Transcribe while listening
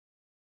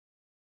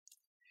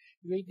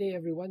Great day,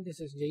 everyone. This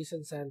is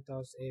Jason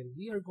Santos, and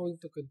we are going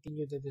to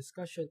continue the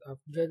discussion of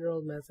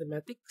general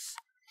mathematics.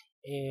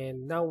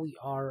 And now we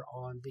are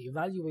on the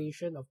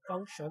evaluation of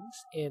functions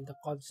and the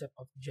concept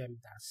of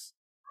Gemdas.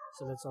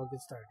 So let's all get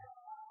started.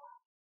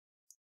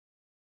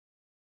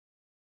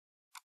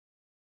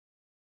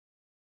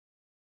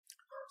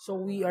 So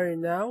we are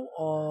now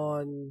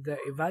on the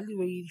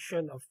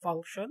evaluation of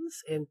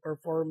functions and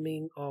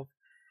performing of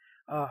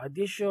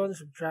addition,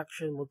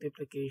 subtraction,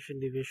 multiplication,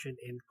 division,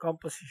 and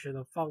composition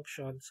of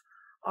functions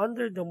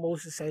under the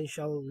most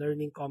essential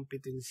learning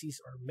competencies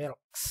or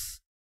MELCs.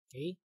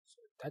 Okay,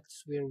 so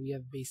that's where we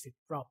have based it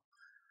from.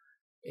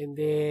 And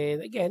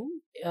then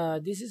again,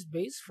 this is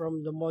based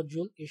from the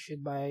module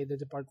issued by the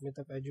Department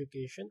of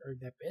Education or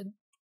DepEd.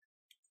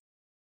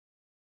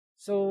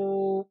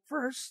 So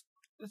first,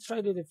 let's try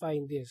to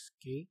define this.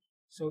 Okay,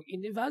 so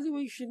in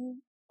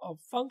evaluation of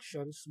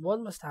functions,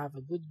 one must have a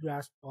good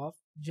grasp of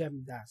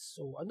Gemdas.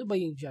 So, ano ba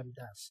yung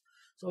Gemdas?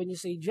 So, when you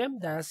say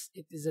Gemdas,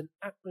 it is an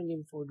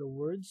acronym for the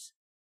words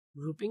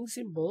grouping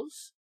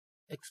symbols,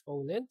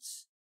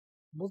 exponents,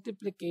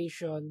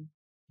 multiplication,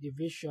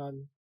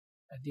 division,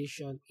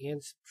 addition,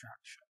 and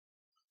subtraction.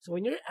 So,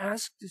 when you're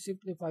asked to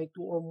simplify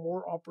two or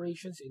more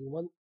operations in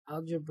one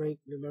algebraic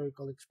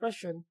numerical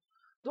expression,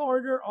 the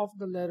order of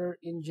the letter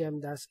in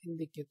Gemdas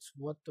indicates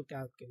what to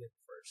calculate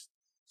first.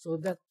 So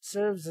that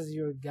serves as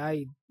your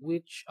guide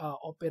which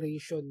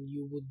operation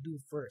you would do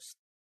first.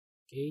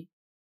 Okay?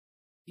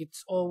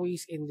 It's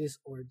always in this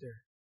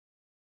order.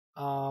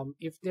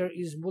 If there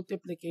is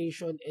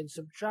multiplication and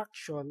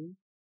subtraction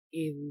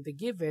in the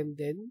given,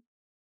 then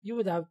you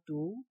would have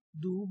to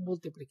do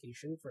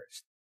multiplication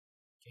first.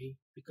 Okay?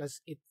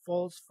 Because it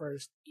falls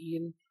first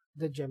in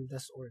the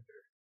Gemdas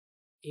order.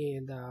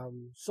 And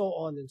so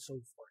on and so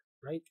forth.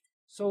 Right?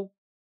 So,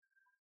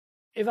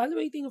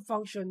 evaluating a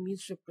function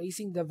means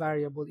replacing the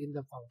variable in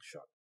the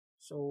function.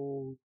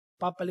 So,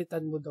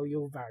 papalitan mo daw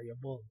yung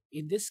variable.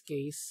 In this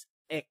case,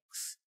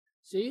 x.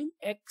 So, yung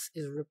x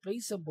is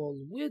replaceable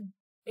with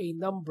a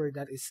number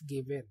that is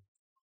given,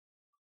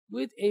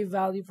 with a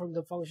value from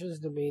the function's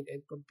domain,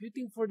 and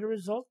computing for the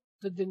result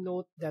to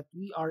denote that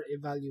we are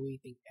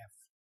evaluating f.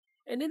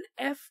 And then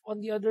f,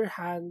 on the other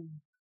hand,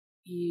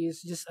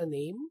 is just a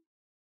name,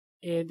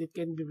 and it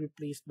can be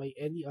replaced by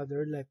any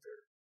other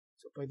letter.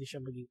 So, pwede siya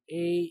maging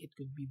A, it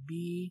could be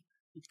B,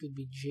 it could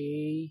be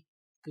J,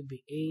 it could be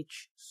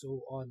H,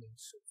 so on and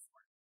so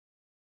forth.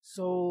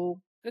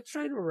 So, let's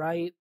try to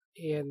write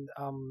and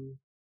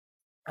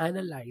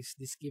analyze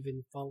this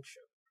given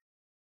function.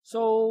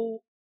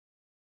 So,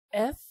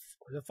 f,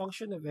 or the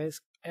function of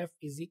f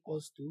is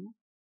equals to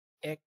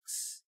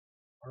x,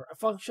 or a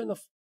function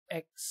of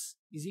x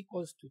is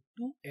equals to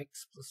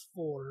 2x plus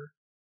 4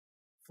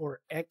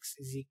 for x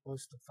is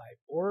equals to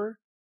 5.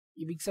 Or,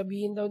 ibig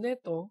sabihin daw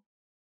nito,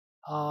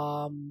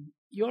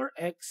 your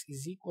x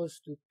is equals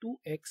to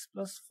 2x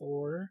plus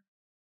 4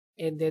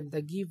 and then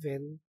the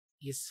given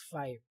is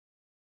 5.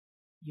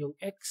 Yung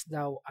x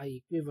daw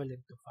ay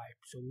equivalent to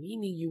 5. So,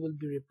 meaning you will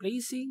be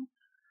replacing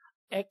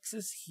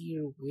x's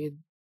here with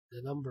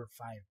the number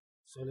 5.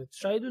 So, let's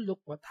try to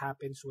look what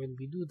happens when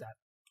we do that.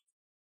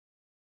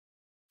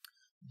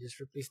 Just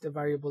replace the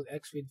variable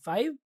x with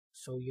 5.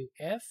 So, yung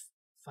f,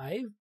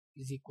 5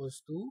 is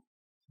equals to,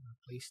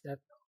 replace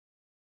that now,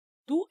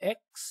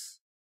 2x.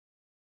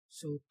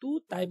 So,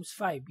 2 times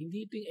 5.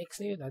 Hindi ito yung x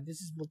na yun. This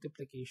is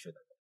multiplication.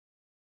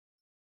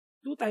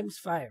 2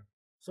 times 5.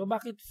 So,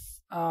 bakit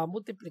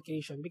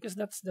multiplication? Because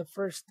that's the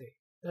first.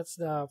 That's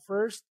the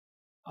first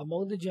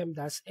among the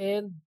Gemdas.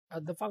 And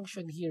the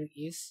function here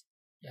is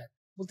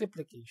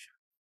multiplication.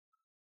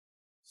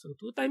 So,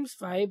 2 times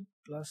 5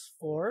 plus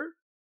 4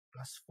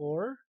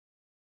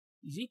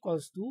 is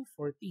equals to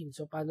 14.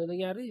 So, paano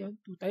nangyari yun?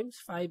 2 times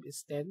 5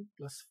 is 10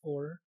 plus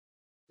 4.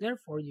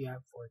 Therefore, you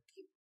have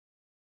 14.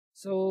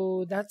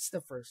 So, that's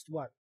the first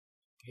one.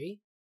 Okay?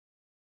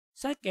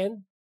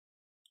 Second,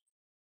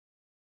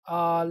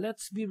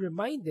 let's be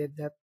reminded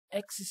that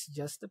x is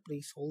just a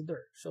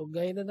placeholder. So,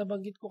 gaya na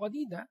nabanggit ko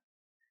kanina,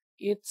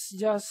 it's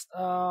just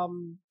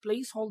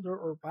placeholder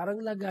or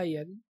parang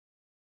lagayan,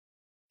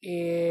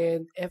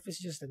 and f is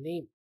just a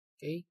name.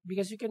 Okay?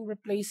 Because you can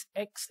replace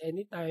x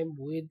anytime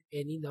with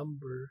any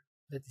number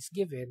that is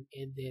given,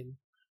 and then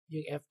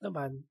yung f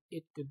naman,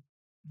 it could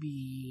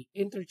be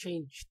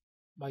interchanged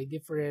by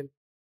different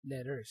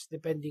letters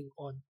depending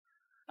on,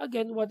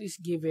 again, what is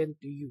given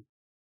to you.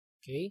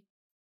 Okay?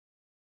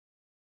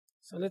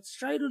 So, let's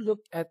try to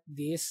look at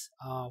this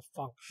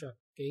function.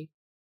 Okay?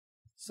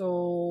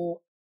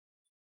 So,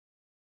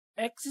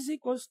 x is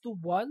equals to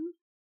 1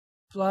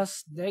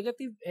 plus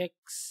negative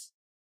x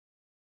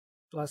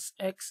plus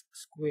x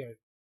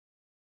squared.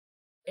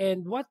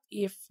 And what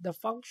if the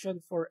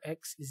function for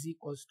x is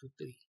equals to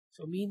 3?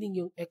 So, meaning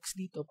yung x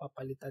dito,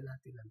 papalitan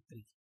natin ng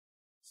 3.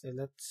 So,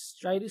 let's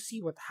try to see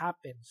what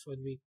happens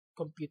when we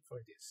compute for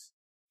this.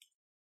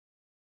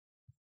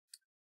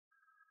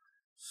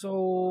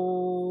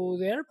 So,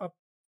 there,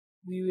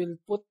 we will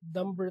put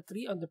number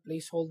 3 on the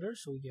placeholder.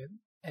 So,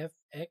 yan,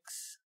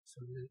 fx.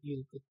 So,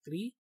 you'll put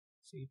 3.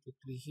 So, you put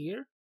 3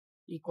 here.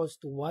 Equals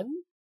to 1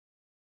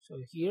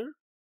 So here,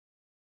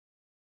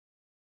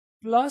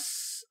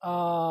 plus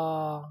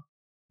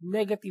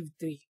negative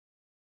 3.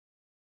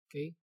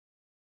 Okay?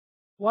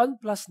 1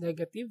 plus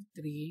negative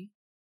 3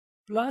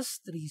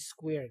 plus 3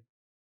 squared.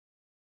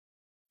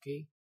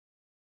 Okay?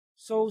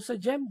 So, sa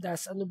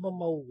Gemdas, ano ba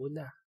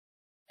mauuna?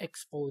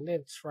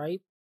 Exponents,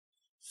 right?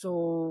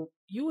 So,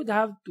 you would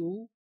have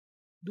to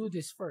do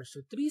this first.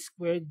 So, 3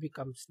 squared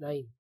becomes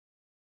 9.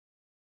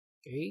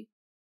 Okay?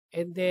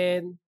 And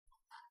then,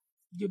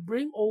 you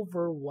bring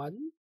over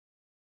 1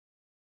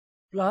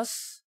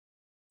 plus,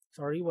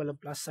 sorry, walang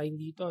plus sign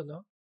dito,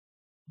 no?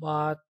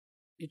 But,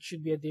 it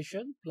should be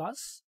addition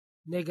plus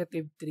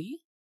negative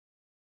 3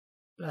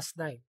 plus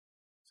 9.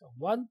 So,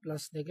 1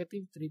 plus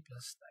negative 3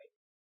 plus 9.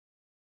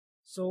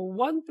 So,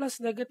 1 plus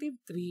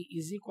negative 3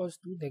 is equals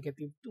to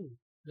negative 2.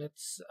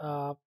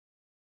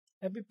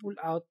 Let me pull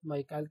out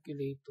my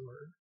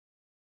calculator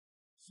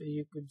so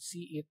you could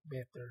see it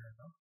better.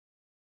 No?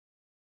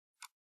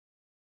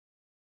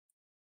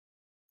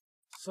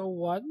 So,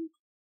 1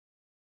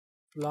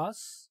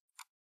 plus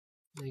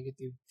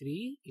negative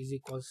 3 is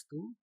equals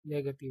to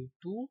negative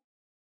 2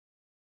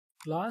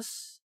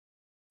 plus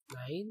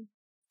 9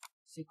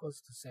 is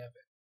equals to 7.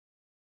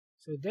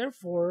 So,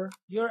 therefore,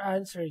 your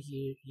answer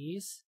here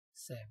is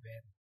 7.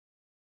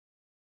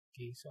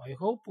 Okay, so I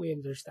hope we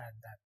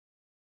understand that.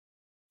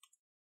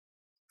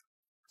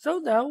 So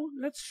now,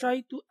 let's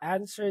try to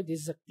answer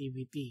this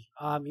activity.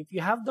 If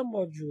you have the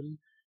module,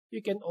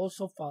 you can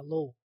also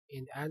follow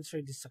and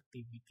answer this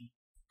activity.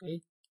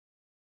 Okay.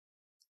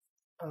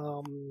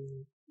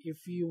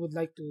 If you would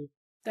like to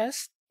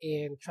test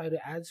and try to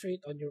answer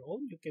it on your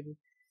own, you can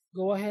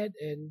go ahead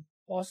and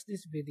pause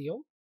this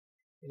video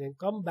and then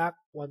come back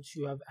once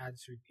you have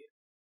answered it.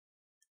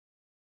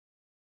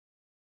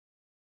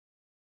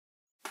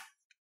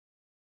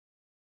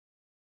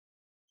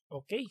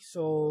 Okay,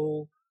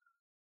 so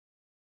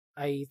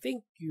I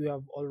think you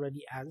have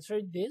already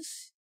answered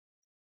this.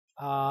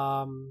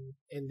 And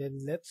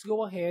then let's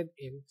go ahead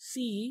and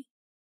see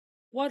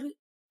what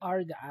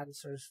are the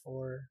answers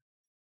for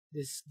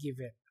this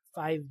given,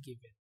 5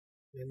 given.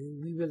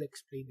 Then we will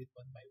explain it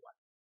one by one.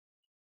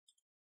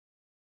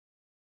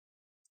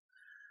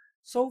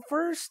 So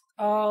first,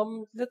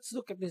 let's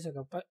look at this.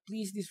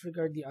 Please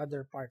disregard the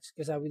other parts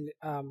because I will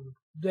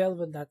delve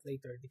on that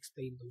later and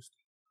explain those two.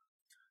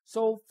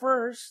 So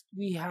first,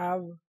 we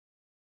have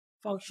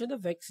function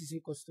of x is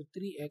equals to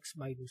 3x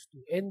minus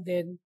 2. And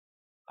then,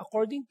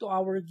 according to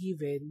our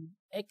given,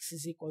 x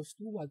is equals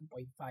to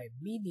 1.5.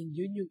 Meaning,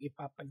 yun yung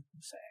ipapalit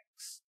mo sa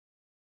x.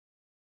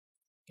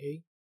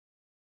 Okay?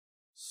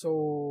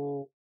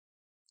 So,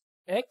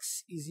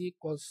 x is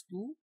equals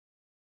to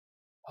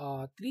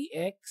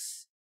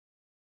 3x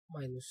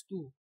minus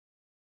 2.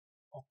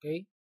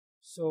 Okay?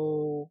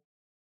 So,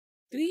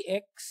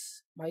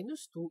 3x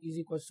minus 2 is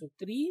equals to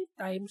 3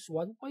 times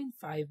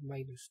 1.5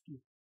 minus 2.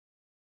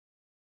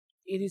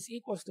 It is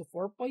equals to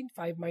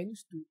 4.5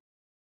 minus 2.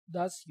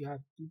 Thus, you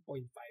have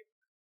 2.5.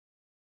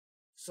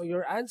 So,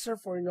 your answer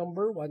for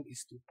number 1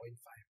 is 2.5.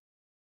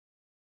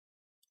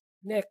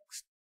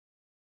 Next,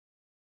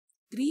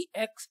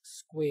 3x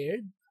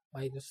squared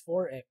minus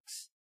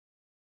 4x.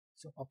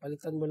 So,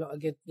 papalitan mo lang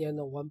agad niya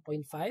ng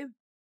 1.5.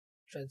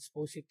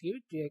 Transpose it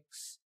here.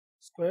 3x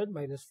squared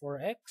minus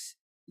 4x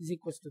is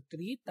equals to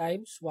 3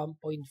 times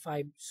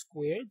 1.5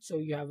 squared. So,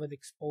 you have an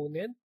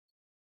exponent.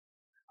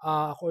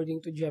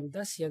 According to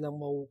Gemdas, yan ang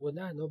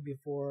mauuna no,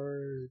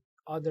 before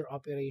other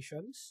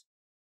operations.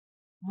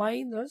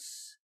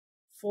 Minus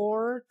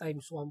 4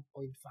 times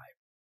 1.5.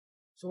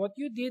 So, what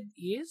you did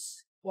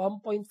is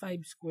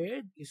 1.5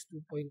 squared is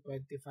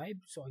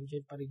 2.25. So,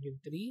 andyan pa rin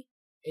yung 3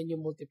 and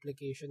yung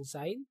multiplication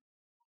sign.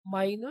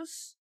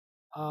 Minus,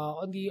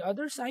 on the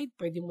other side,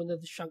 pwede mo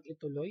na siyang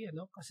ituloy,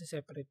 ano, kasi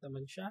separate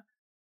naman siya.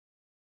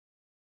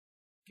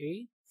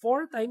 Okay,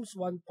 4 times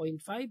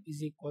 1.5 is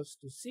equals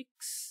to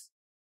 6.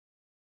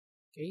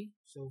 Okay,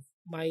 so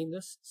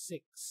minus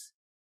 6.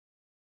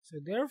 So,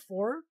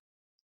 therefore,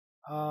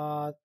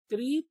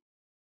 3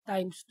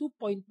 times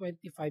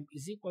 2.25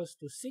 is equals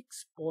to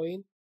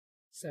 6.75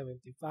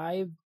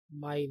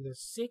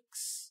 minus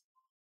 6.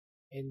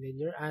 And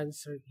then your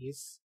answer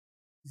is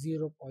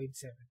 0.75.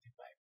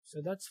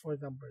 So, that's for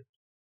number 2.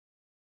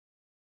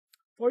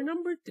 For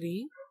number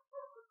 3,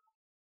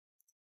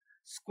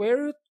 square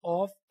root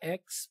of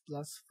x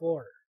plus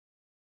 4.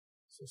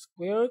 So,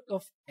 square root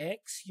of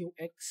x, yung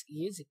x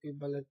is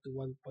equivalent to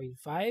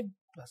 1.5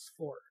 plus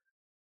 4.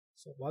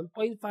 So,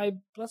 1.5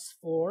 plus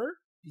 4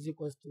 is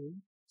equals to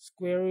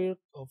square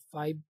root of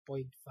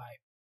 5.5.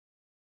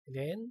 And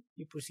then,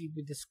 you proceed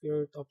with the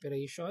square root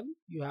operation.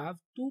 You have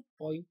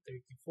 2.34.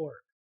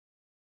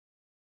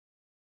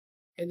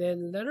 And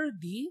then, letter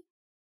D,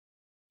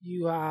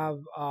 you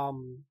have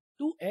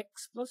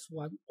 2x plus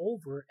 1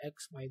 over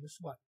x minus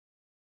 1.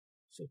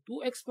 So,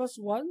 2x plus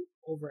 1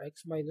 over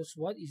x minus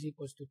 1 is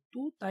equals to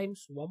 2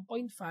 times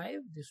 1.5,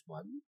 this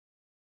one,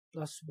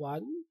 plus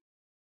 1,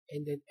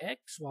 and then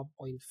x,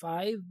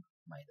 1.5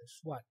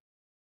 minus 1.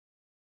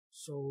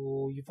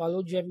 So, you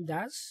follow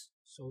Gemdas.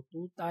 So,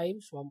 2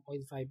 times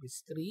 1.5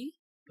 is 3,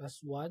 plus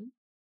 1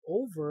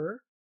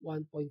 over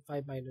 1.5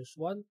 minus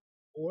 1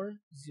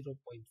 or 0.5.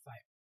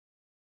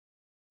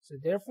 So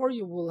therefore,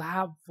 you will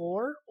have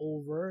 4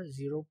 over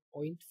 0.5.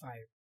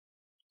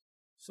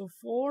 So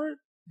 4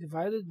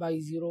 divided by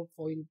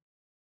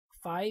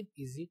 0.5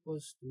 is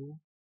equals to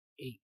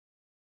 8.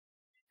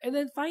 And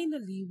then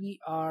finally, we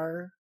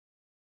are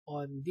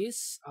on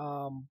this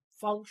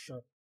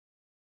function.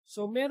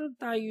 So meron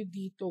tayo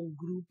ditong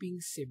grouping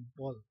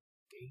symbol.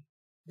 Okay?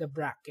 The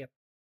bracket.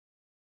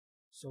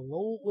 So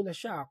mauuna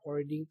siya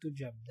according to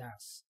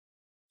Gemdas.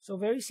 So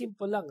very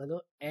simple lang,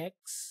 ano?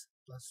 X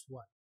plus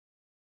 1.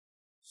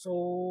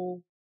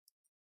 So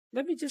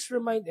let me just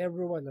remind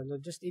everyone, ano,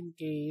 just in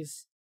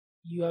case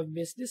you have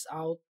missed this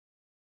out,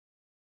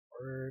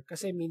 or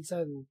kasi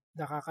minsan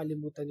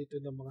nakakalimutan ito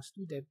ng mga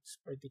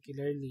students,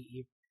 particularly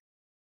if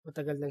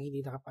matagal nang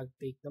hindi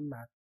nakapag-take ng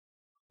math,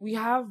 we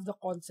have the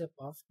concept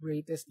of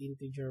greatest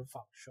integer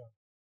function.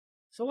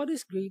 So what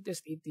is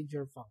greatest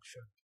integer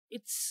function?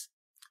 It's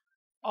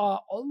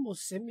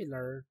almost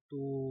similar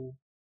to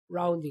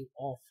rounding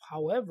off.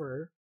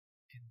 However,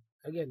 and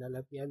again,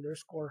 let me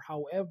underscore,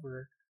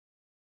 however,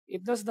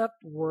 it does not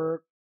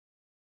work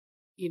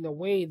in a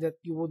way that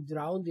you would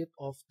round it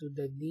off to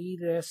the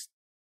nearest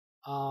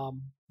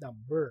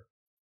number.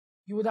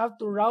 You would have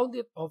to round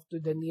it off to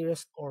the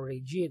nearest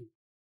origin.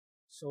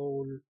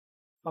 So,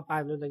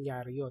 paano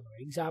nangyari yun?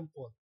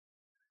 Example,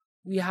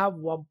 we have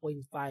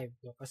 1.5,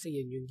 no? Kasi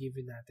yan yung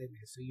given natin.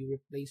 Eh. So, you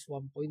replace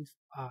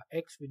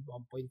x with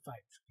 1.5.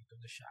 So, ito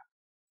na siya.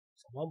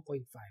 So,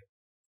 1.5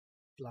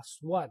 plus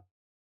 1.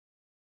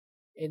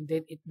 And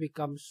then, it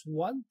becomes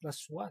 1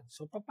 plus 1.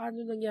 So,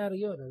 paano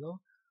nangyari yun? Ano?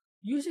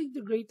 Using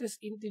the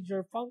greatest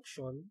integer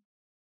function,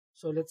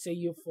 so let's say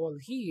you fall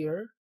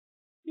here,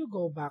 you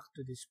go back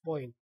to this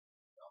point.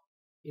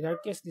 In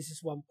our case, this is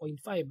 1.5.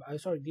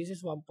 This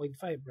is 1.5,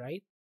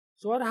 right?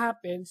 So what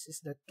happens is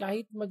that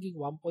kahit maging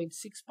 1.6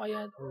 pa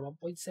yan, or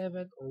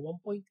 1.7, or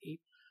 1.8,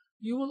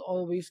 you will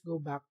always go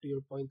back to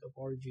your point of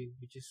origin,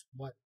 which is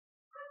 1.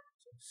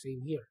 So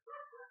same here.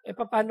 E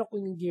paano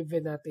kung yung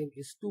given natin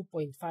is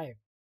 2.5?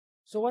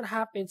 So what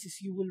happens is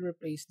you will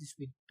replace this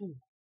with 2.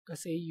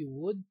 Kasi you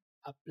would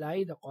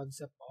apply the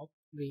concept of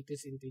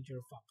greatest integer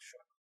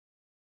function.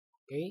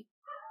 Okay?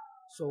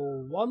 So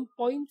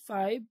 1.5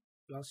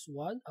 plus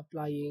 1,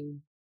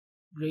 applying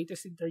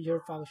greatest integer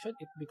function,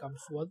 it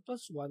becomes 1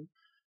 plus 1.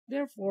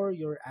 Therefore,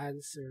 your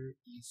answer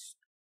is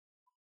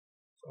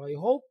 2. So I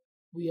hope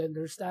we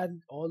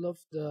understand all of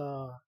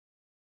the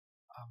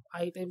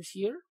items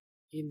here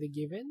in the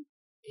given,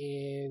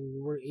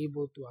 and we're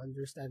able to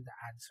understand the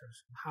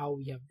answers, how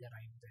we have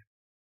derived them.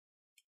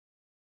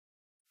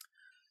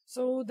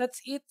 So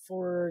that's it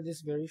for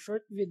this very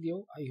short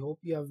video. I hope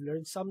you have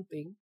learned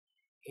something.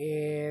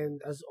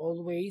 And as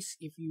always,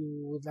 if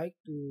you would like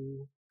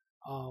to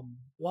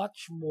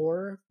watch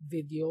more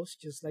videos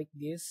just like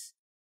this,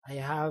 I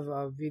have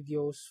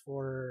videos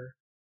for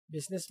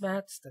business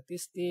math,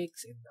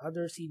 statistics, and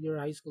other senior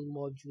high school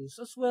modules,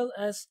 as well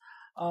as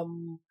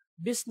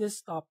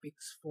business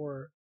topics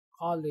for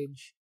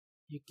college.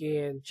 You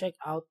can check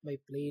out my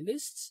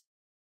playlists.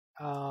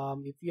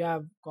 If you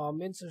have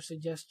comments or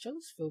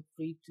suggestions, feel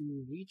free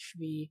to reach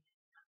me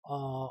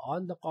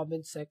on the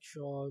comment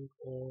section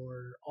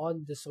or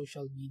on the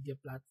social media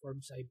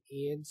platforms I'm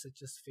in, such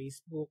as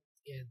Facebook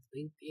and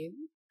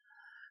LinkedIn.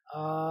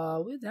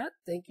 With that,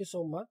 thank you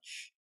so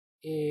much,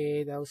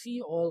 and I'll see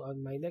you all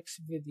on my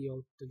next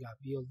video. To God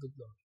be all the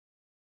glory.